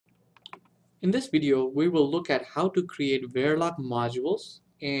In this video, we will look at how to create Verilog modules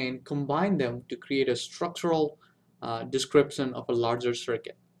and combine them to create a structural description of a larger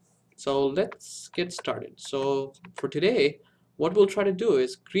circuit. So let's get started. So for today, what we'll try to do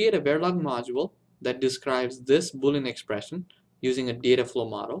is create a Verilog module that describes this Boolean expression using a data flow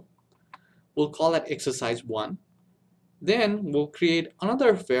model. We'll call that exercise 1. Then we'll create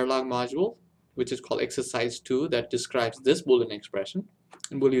another Verilog module, which is called exercise 2, that describes this Boolean expression.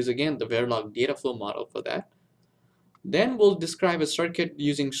 And we'll use again the Verilog data flow model for that. Then we'll describe a circuit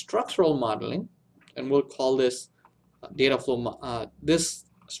using structural modeling, and we'll call this this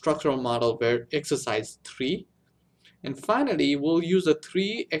structural model exercise 3. And finally, we'll use the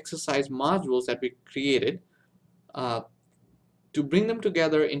 3 exercise modules that we created to bring them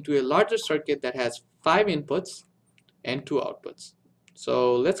together into a larger circuit that has 5 inputs and 2 outputs.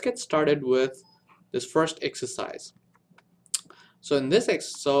 So let's get started with this first exercise. So in this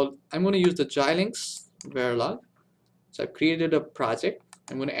I'm going to use the Xilinx Verilog. So I've created a project.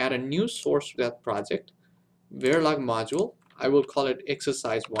 I'm going to add a new source to that project, Verilog module. I will call it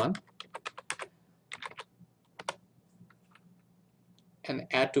exercise 1 and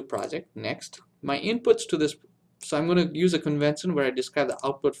add to project. Next, my inputs to this, so I'm going to use a convention where I describe the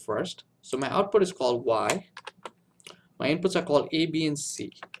output first. So my output is called Y. My inputs are called A, B, and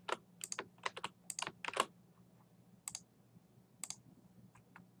C.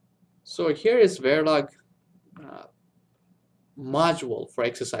 So here is Verilog module for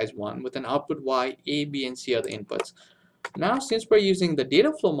exercise 1 with an output Y, A, B, and C are the inputs. Now, since we're using the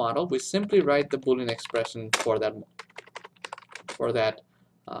data flow model, we simply write the Boolean expression for that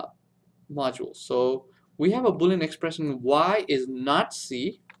module. So we have a Boolean expression: Y is not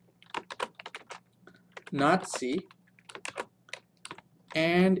C,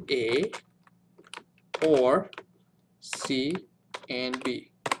 and A, or C and B.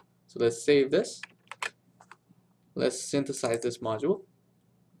 So let's save this. Let's synthesize this module.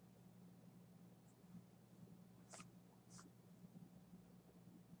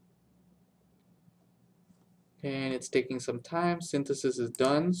 And it's taking some time. Synthesis is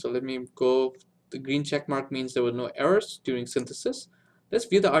done. So let me go. The green check mark means there were no errors during synthesis. Let's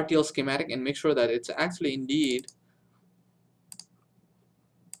view the Rtl schematic and make sure that it's actually indeed.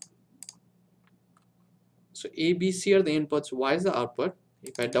 So A, B, C are the inputs, Y is the output.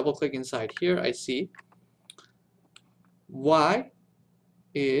 If I double click inside here, I see Y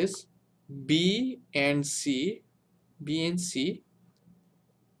is B and C,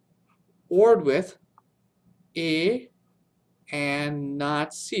 ORed with A and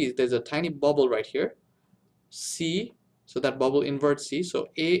not C. There's a tiny bubble right here. C, so that bubble inverts C. So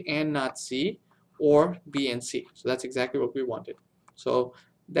A and not C, or B and C. So that's exactly what we wanted. So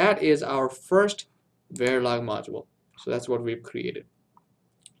that is our first Verilog module. So that's what we've created.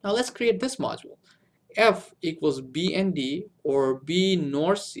 Now let's create this module. F equals B and D, or B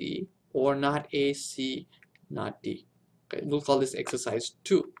nor C, or not A, C, not D. Okay, we'll call this exercise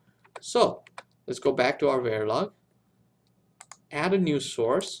 2. So let's go back to our Verilog, add a new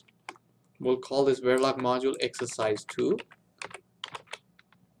source. We'll call this Verilog module exercise 2.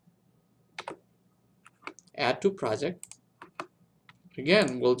 Add to project.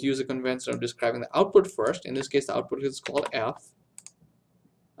 Again, we'll use a convention of describing the output first. In this case, the output is called F.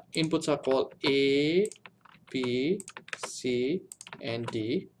 Inputs are called A, B, C, and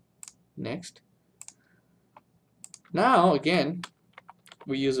D. Next. Now, again,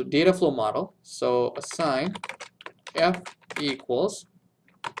 we use a data flow model. So assign F equals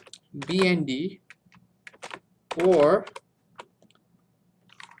B and D, or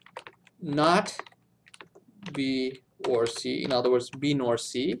not B or C, in other words, B nor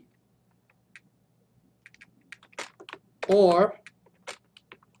C, or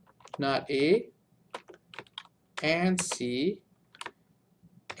not A and C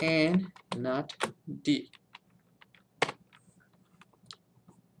and not D.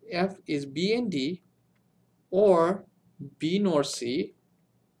 F is B and D, or B nor C,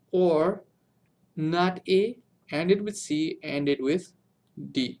 or not A, and it with C, and it with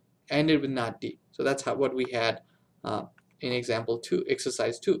D, and it with not D. So that's what we had in example 2,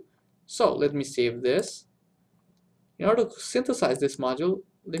 exercise 2. So let me save this. In order to synthesize this module,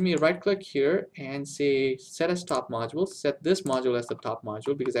 let me right click here and say set as top module. Set this module as the top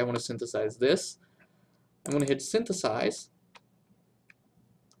module because I want to synthesize this. I'm going to hit synthesize.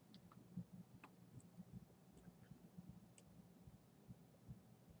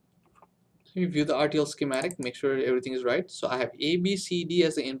 You view the Rtl schematic, make sure everything is right. So I have A, B, C, D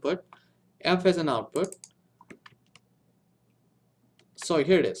as the input, F as an output. So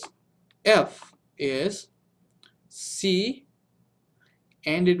here it is. F is C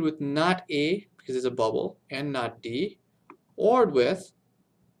ANDed with not A because it's a bubble and not D, ORed with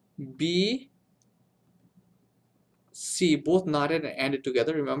B, C, both knotted and ANDed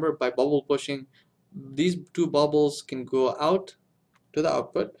together. Remember, by bubble pushing, these two bubbles can go out to the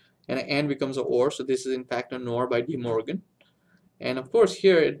output and an AND becomes an OR. So this is in fact an OR by De Morgan. And of course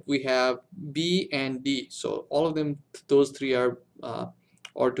here we have B and D. So all of them, those three are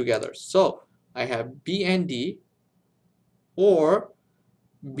OR together. So I have B and D, or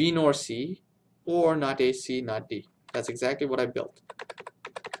B nor C, or not A, C, not D. That's exactly what I built.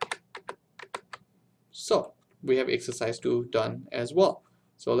 So we have exercise 2 done as well.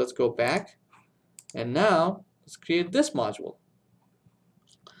 So let's go back and now let's create this module.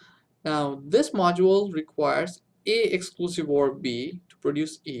 Now this module requires A exclusive OR B to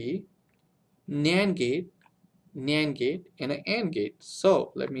produce E, Nand Gate, and an AND gate.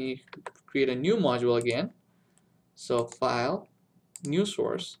 So let me create a new module again. So file, new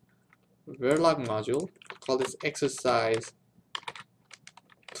source, Verilog module, call this exercise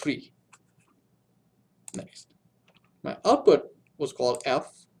 3. Next, my output was called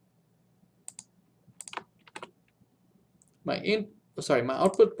F. My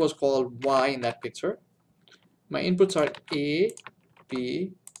output was called Y in that picture. My inputs are A,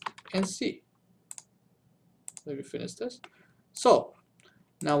 B, and C. Let me finish this. So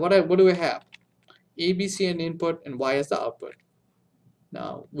now what do we have? A, B, C an input and Y as the output.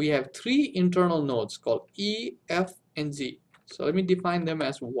 Now we have 3 internal nodes called E, F, and Z. So let me define them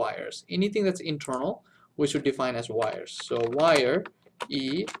as wires. Anything that's internal we should define as wires. So wire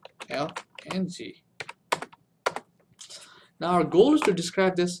E, F, and Z. Now our goal is to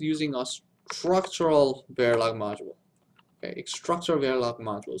describe this using a structural Verilog module. Okay, structural Verilog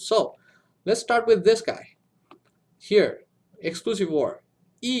module. So let's start with this guy. Here, exclusive OR.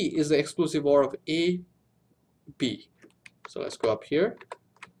 E is the exclusive OR of A, B. So let's go up here.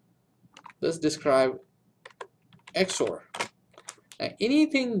 Let's describe XOR. Now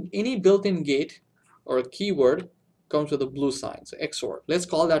any built-in gate or a keyword comes with a blue sign, so XOR. Let's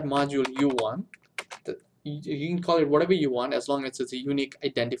call that module U1. You can call it whatever you want as long as it's a unique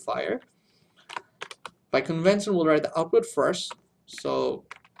identifier. By convention, we'll write the output first. So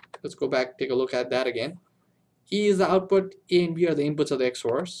let's go back, take a look at that again. E is the output, A and B are the inputs of the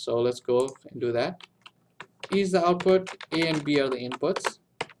XOR. So let's go and do that. E is the output, A and B are the inputs.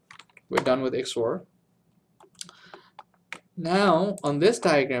 We're done with XOR. Now on this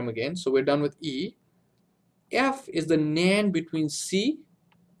diagram again, so we're done with E. F is the NAND between C,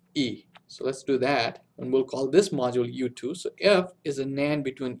 E. So let's do that, and we'll call this module U2. So F is a NAND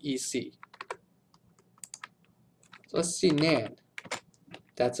between EC. So let's see NAND.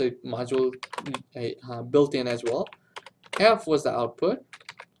 That's a module built in as well. F was the output,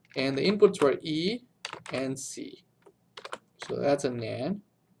 and the inputs were E and C. So that's a NAND.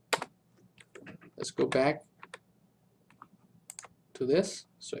 Let's go back to this.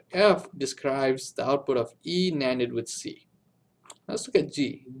 So F describes the output of E NANDed with C. Let's look at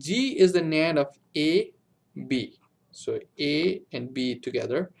G. G is the NAND of A, B. So A and B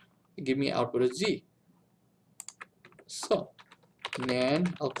together give me output of G. So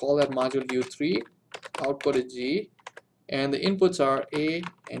NAND, I'll call that module U3, output is G, and the inputs are A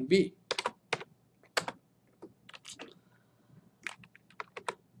and B.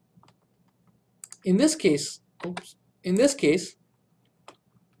 In this case,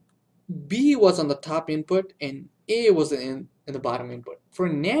 B was on the top input and A was in the bottom input. For a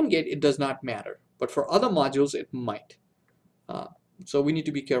NAND gate, it does not matter, but for other modules, it might. So we need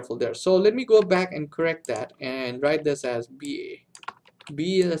to be careful there. So let me go back and correct that and write this as BA.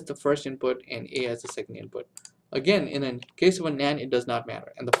 B as the first input and A as the second input. Again, in a case of a NAND, it does not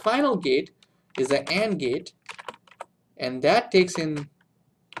matter. And the final gate is the AND gate, and that takes in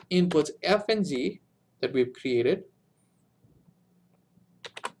inputs F and G that we've created.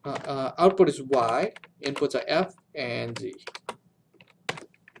 Output is Y, inputs are F and G.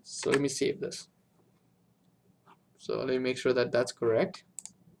 So let me save this. So let me make sure that that's correct.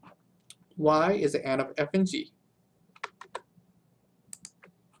 Y is the AND of F and G.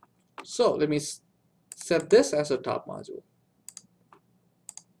 So let me set this as a top module.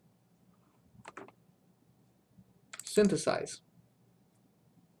 Synthesize.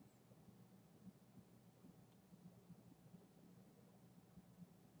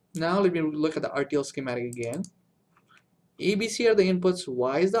 Now let me look at the Rtl schematic again. A, B, C are the inputs,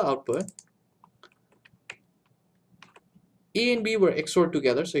 Y is the output. A and B were XORed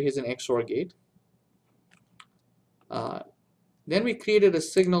together, so here's an XOR gate. Then we created a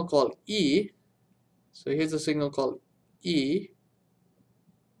signal called E. So here's a signal called E.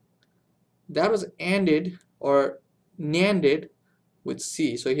 That was ANDed or NANDed with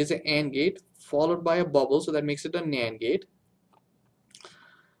C. So here's an AND gate followed by a bubble, so that makes it a NAND gate.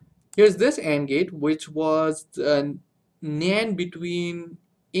 Here's this AND gate, which was the NAND between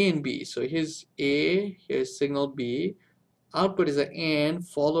A and B. So here's A, here's signal B. Output is an AND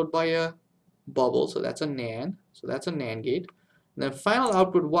followed by a bubble, so that's a NAND. So that's a NAND gate. And then final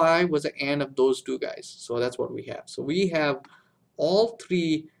output Y was an AND of those two guys. So that's what we have. So we have all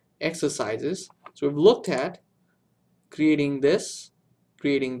three exercises. So we've looked at creating this,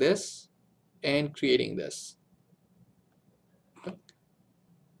 and creating this.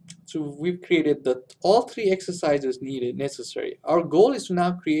 So we've created all three exercises necessary. Our goal is to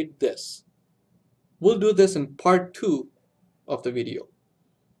now create this. We'll do this in part 2 of the video.